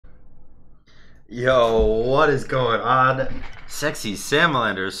Yo, what is going on? Sexy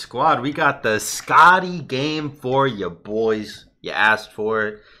Salamander squad, we got the Scotty game for you boys. You asked for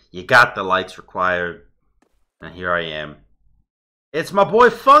it, you got the likes required, and here I am. It's my boy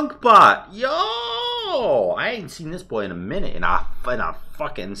Funkbot. Yo, I ain't seen this boy in a minute, in a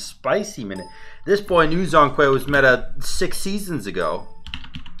fucking spicy minute. This boy knew ZHONG was meta 6 seasons ago.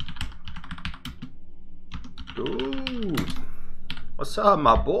 Ooh, what's up,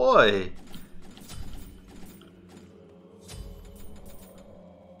 my boy?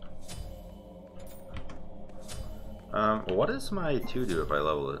 What does my 2 do if I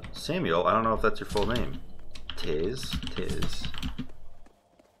level it? Samuel, I don't know if that's your full name. Tiz.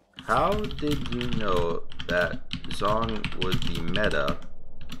 How did you know that ZHONG would be meta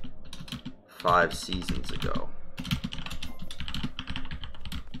 5 seasons ago?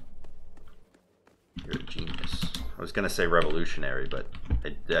 You're a genius. I was gonna say revolutionary, but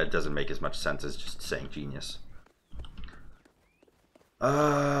that doesn't make as much sense as just saying genius.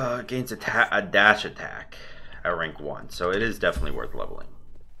 Gains a dash attack at rank 1, so it is definitely worth leveling.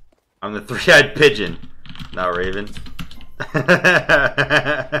 I'm the 3-eyed pigeon, not Raven.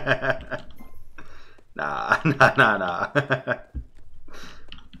 Nah.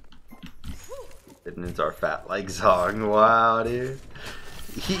 Pigeons are fat like ZHONG. Wow, dude.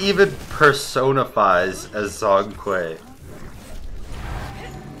 He even personifies as ZHONG.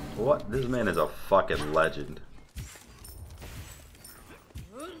 What? This man is a fucking legend.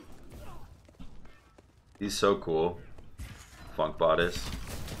 He's so cool. Funkbot is.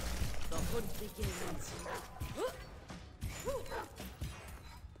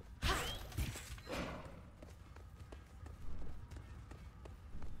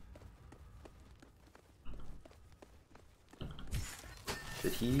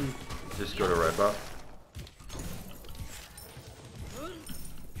 Did he just go to red buff?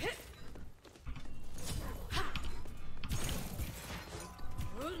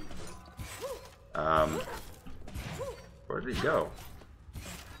 Where did he go?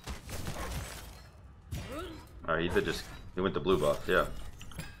 Oh, he went to blue buff, yeah.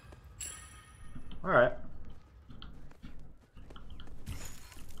 Alright.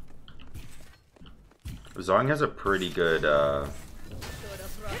 ZHONG has a pretty good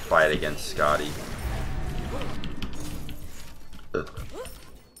fight against Scotty.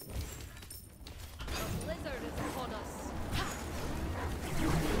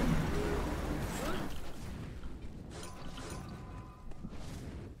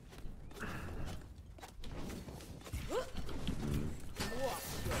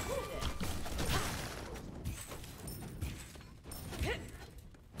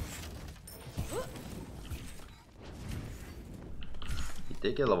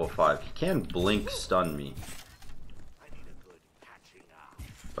 Did get level 5. He can blink stun me,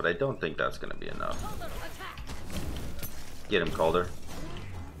 but I don't think that's gonna be enough. Get him, Calder.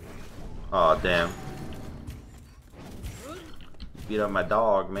 Aw, damn. Beat up my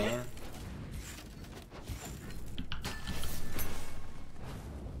dog, man.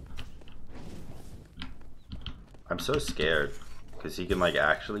 I'm so scared because he can like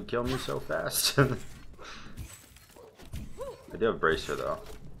actually kill me so fast. I do have Bracer though.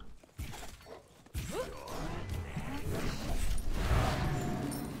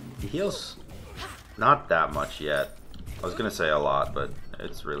 He heals not that much yet. I was gonna say a lot, but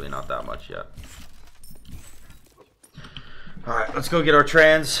it's really not that much yet. Alright, let's go get our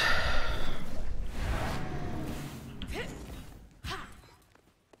trans.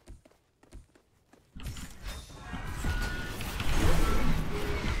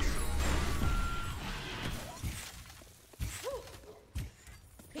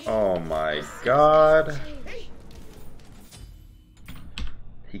 Oh my god.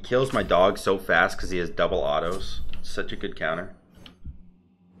 He kills my dog so fast because he has double autos. Such a good counter.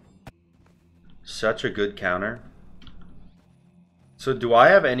 Such a good counter. So do I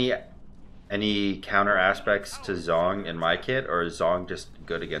have any counter aspects to ZHONG in my kit, or is ZHONG just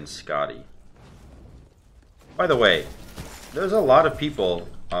good against Scotty? By the way, there's a lot of people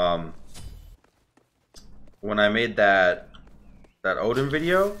when I made that Odin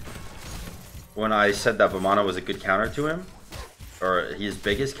video, when I said that Vamana was a good counter to him, or his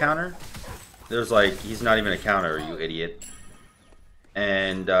biggest counter, there's like, he's not even a counter, you idiot.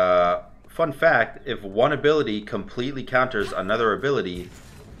 And fun fact, if one ability completely counters another ability,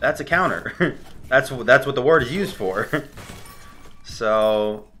 that's a counter. that's what the word is used for.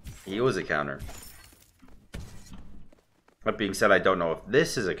 So he was a counter. That being said, I don't know if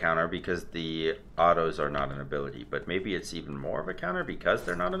this is a counter because the autos are not an ability, but maybe it's even more of a counter because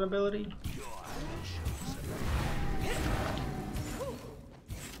they're not an ability.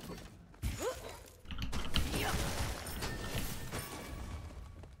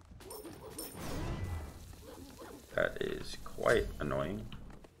 That is quite annoying.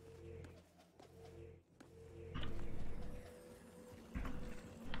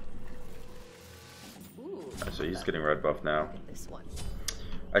 So he's getting red buff now.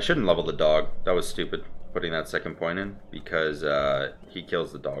 I shouldn't level the dog. That was stupid, putting that second point in, because he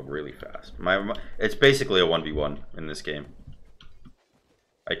kills the dog really fast. It's basically a 1v1 in this game.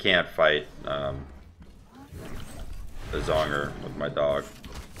 I can't fight the Zonger with my dog.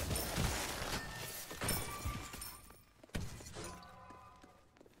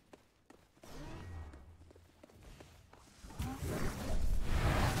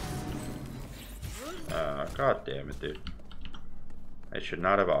 God damn it, dude. I should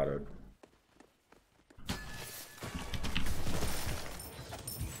not have autoed.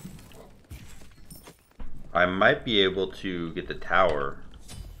 I might be able to get the tower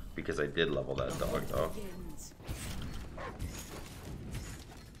because I did level that dog though.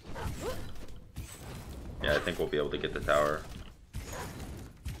 Yeah, I think we'll be able to get the tower.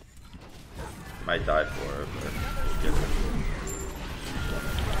 Might die for it, but we'll get it.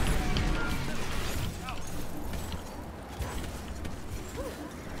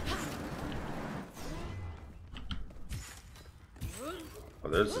 Oh,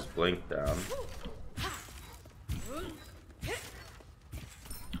 there's this blink down.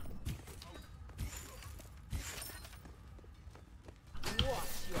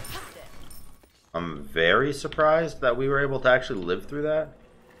 I'm very surprised that we were able to actually live through that,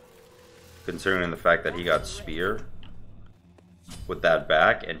 considering the fact that he got spear with that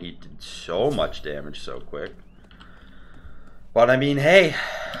back and he did so much damage so quick. But I mean, hey,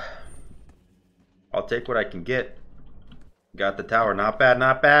 I'll take what I can get. Got the tower. Not bad,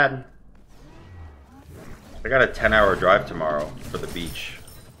 not bad. I got a 10-hour drive tomorrow for the beach.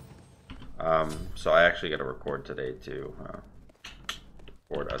 So I actually got to record today too.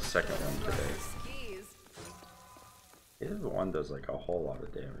 Record a second one today. This one does like a whole lot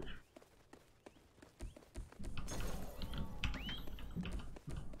of damage.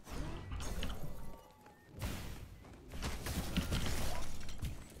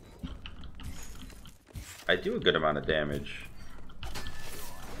 I do a good amount of damage.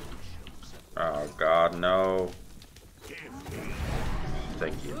 Oh god, no.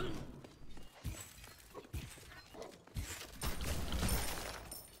 Thank you.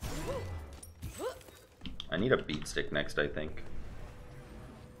 I need a beat stick next, I think.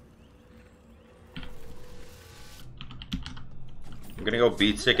 I'm gonna go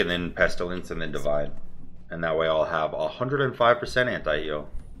beat stick and then pestilence and then divide. And that way I'll have 105% anti-heal.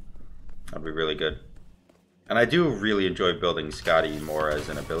 That'd be really good. And I do really enjoy building Scotty more as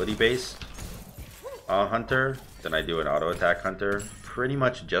an ability-based hunter than I do an auto-attack hunter. Pretty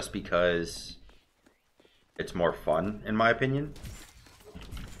much just because it's more fun, in my opinion.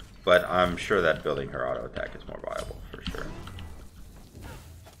 But I'm sure that building her auto-attack is more viable, for sure.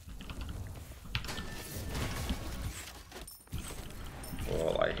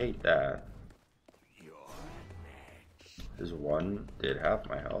 Well, I hate that. This one did half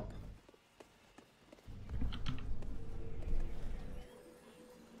my health.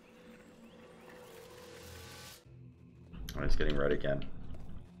 Oh, he's getting red again.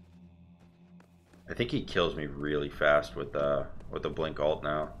 I think he kills me really fast with the blink ult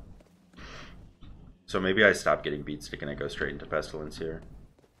now. So maybe I stop getting beat stick and I go straight into pestilence here.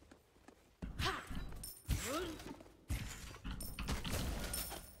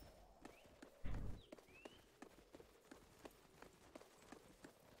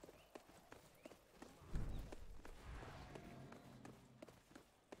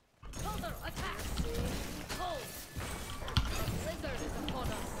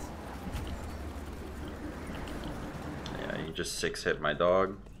 Just 6-hit my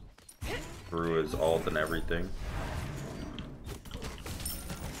dog through his ult and everything.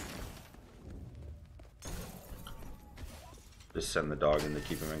 Just send the dog in to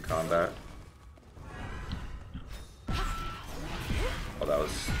keep him in combat. Oh, that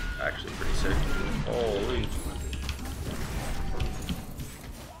was actually pretty sick. Holy.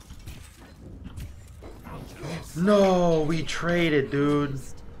 No, we traded, dude.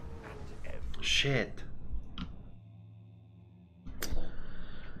 Shit.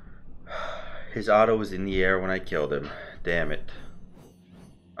 His auto was in the air when I killed him. Damn it.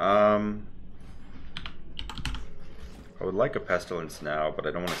 I would like a pestilence now, but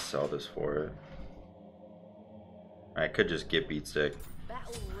I don't want to sell this for it. I could just get beat stick.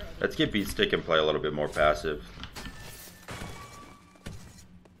 Let's get beat stick and play a little bit more passive.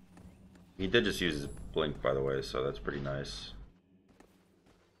 He did just use his blink, by the way, so that's pretty nice.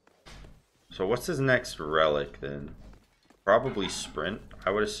 So what's his next relic then? Probably sprint,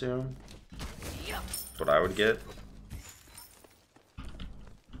 I would assume. That's what I would get.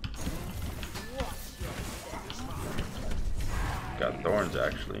 got thorns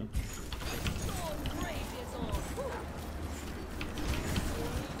actually.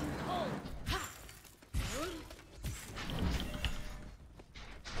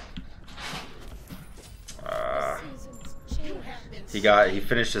 He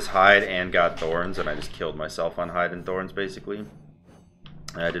finished his hide and got thorns, and I just killed myself on hide and thorns basically.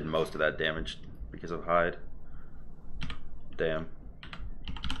 And I did most of that damage because of hide. Damn.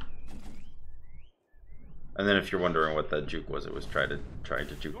 And then if you're wondering what that juke was, it was trying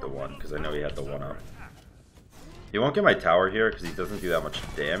to juke the one, because I know he had the one up. He won't get my tower here because he doesn't do that much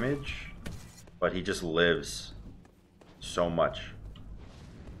damage, but he just lives so much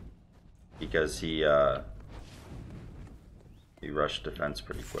because he rushed defense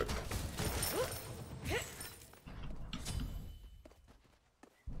pretty quick.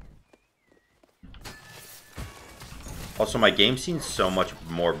 Also, my game seems so much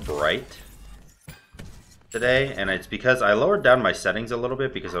more bright today, and it's because I lowered down my settings a little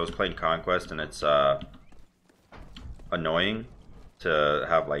bit because I was playing Conquest, and it's annoying to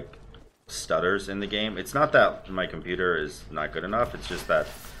have like stutters in the game. It's not that my computer is not good enough, it's just that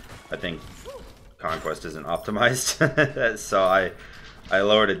I think Conquest isn't optimized. So I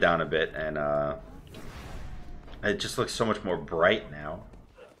lowered it down a bit, and it just looks so much more bright now.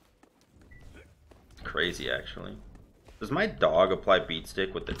 It's crazy, actually. Does my dog apply beat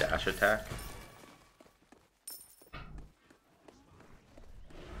stick with the dash attack?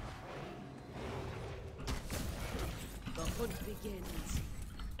 The hunt begins.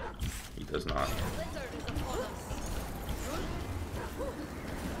 He does not.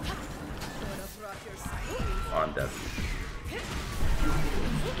 On death.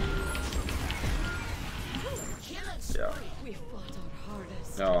 Yeah.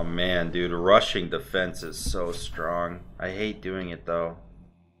 Oh man, dude, rushing defense is so strong. I hate doing it though.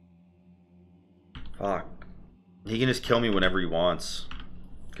 Fuck. He can just kill me whenever he wants.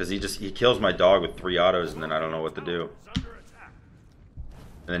 Because he kills my dog with 3 autos and then I don't know what to do. And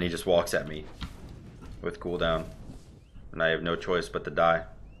then he just walks at me with cooldown. And I have no choice but to die.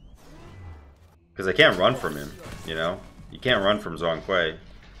 Because I can't run from him, you know? You can't run from ZHONG Kui.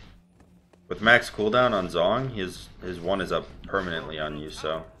 With max cooldown on ZHONG, his 1 is up permanently on you,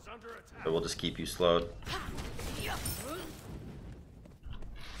 so it will just keep you slowed.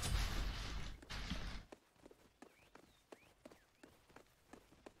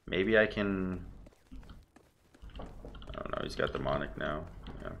 Maybe I can... I don't know, he's got demonic now.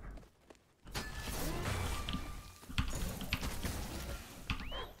 Yeah.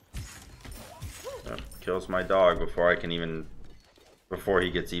 Yep, kills my dog before I can even... before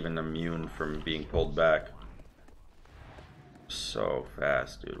he gets even immune from being pulled back. So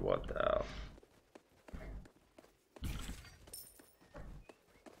fast, dude. What the hell?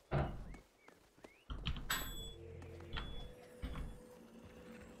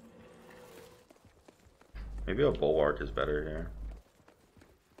 Maybe a bulwark is better here.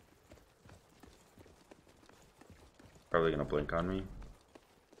 Probably gonna blink on me.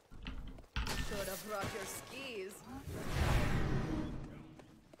 Should have brought your skis.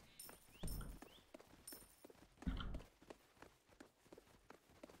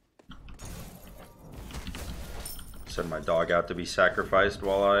 Send my dog out to be sacrificed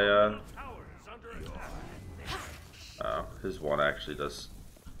while I oh, his 1 actually does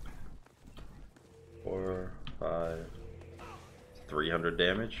 4, 5, 300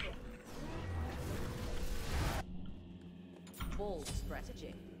 damage. Bold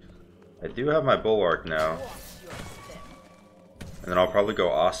strategy. I do have my bulwark now. And then I'll probably go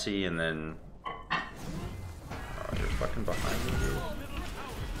Aussie and then... Oh, you're fucking behind me, dude.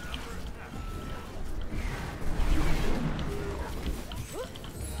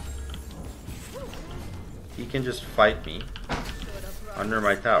 He can just fight me under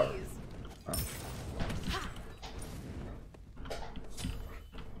my tower. Oh.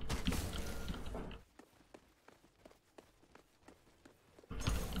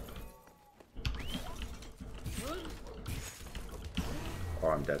 Oh,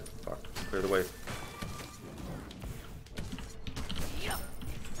 I'm dead. Fuck. Clear the way.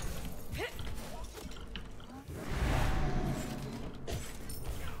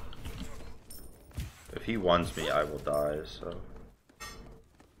 If he ones me, I will die, so...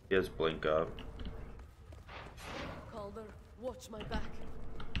 He has blink up. Calder, watch my back.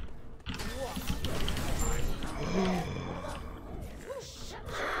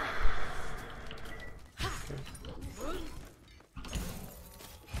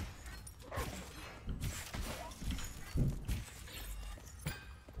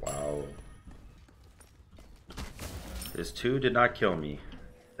 Wow. His 2 did not kill me.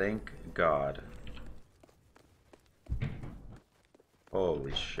 Thank God.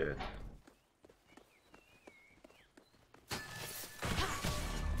 Holy shit.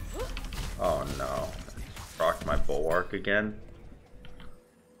 Oh no. Rocked my bulwark again.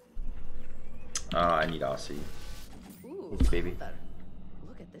 I need Aussie. Ooh, Baby.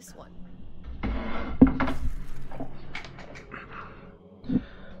 look at this one.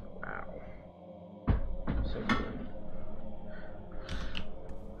 Wow. So good.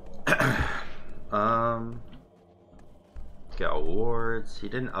 Get awards. He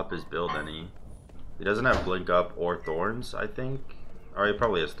didn't up his build any. He doesn't have blink up or thorns, I think. Or he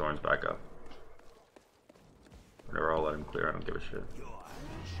probably has thorns back up. Whatever, I'll let him clear. I don't give a shit.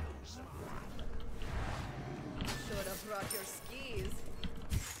 Should have brought your skis.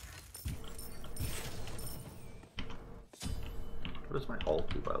 What does my ult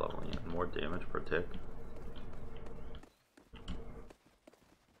do by leveling it? More damage per tick?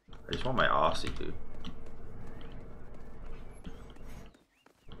 I just want my Aussie, dude.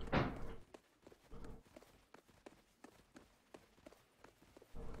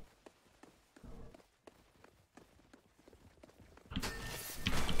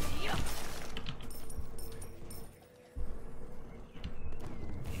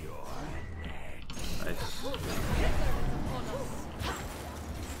 Nice.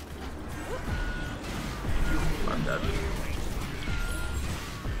 I'm dead.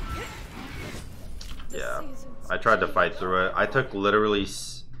 Yeah, I tried to fight through it. I took literally...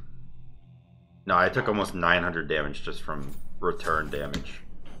 No, I took almost 900 damage just from return damage.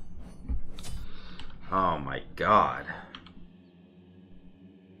 Oh my god.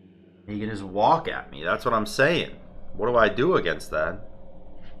 He can just walk at me. That's what I'm saying. What do I do against that?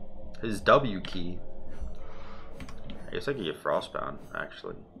 His W key. I guess I could get Frostbound,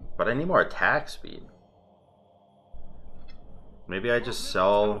 actually. But I need more attack speed. Maybe I just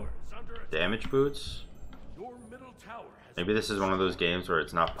sell damage boots? Maybe this is one of those games where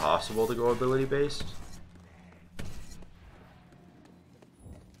it's not possible to go ability based?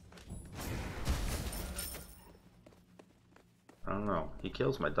 I don't know. He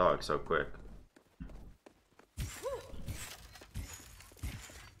kills my dog so quick.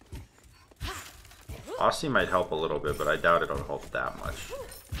 Aussie might help a little bit, but I doubt it'll help that much.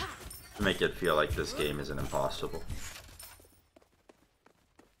 To make it feel like this game isn't impossible.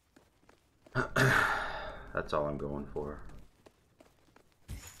 That's all I'm going for.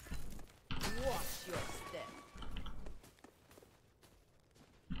 Watch your step.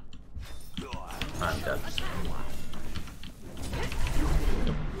 I'm dead.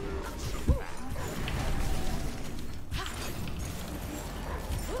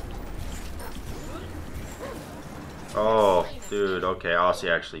 Oh, dude, okay, Aussie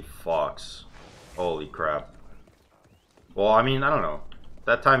actually fucks. Holy crap. Well, I mean, I don't know.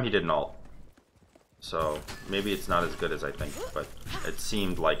 That time he didn't ult. So, maybe it's not as good as I think, but it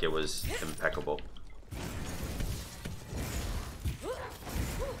seemed like it was impeccable.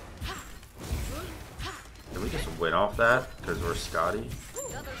 Did we just win off that? Because we're Scotty?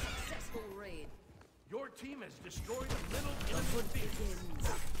 Another successful raid. Your team has destroyed a little innocent beast.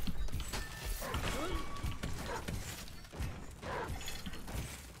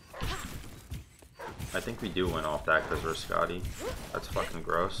 I think we do win off that because we're Scotty. That's fucking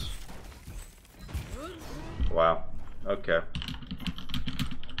gross. Wow. Okay.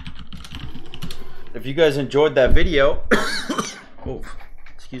 If you guys enjoyed that video, oh,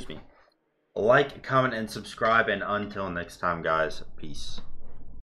 excuse me. Like, comment, and subscribe. And until next time, guys, peace.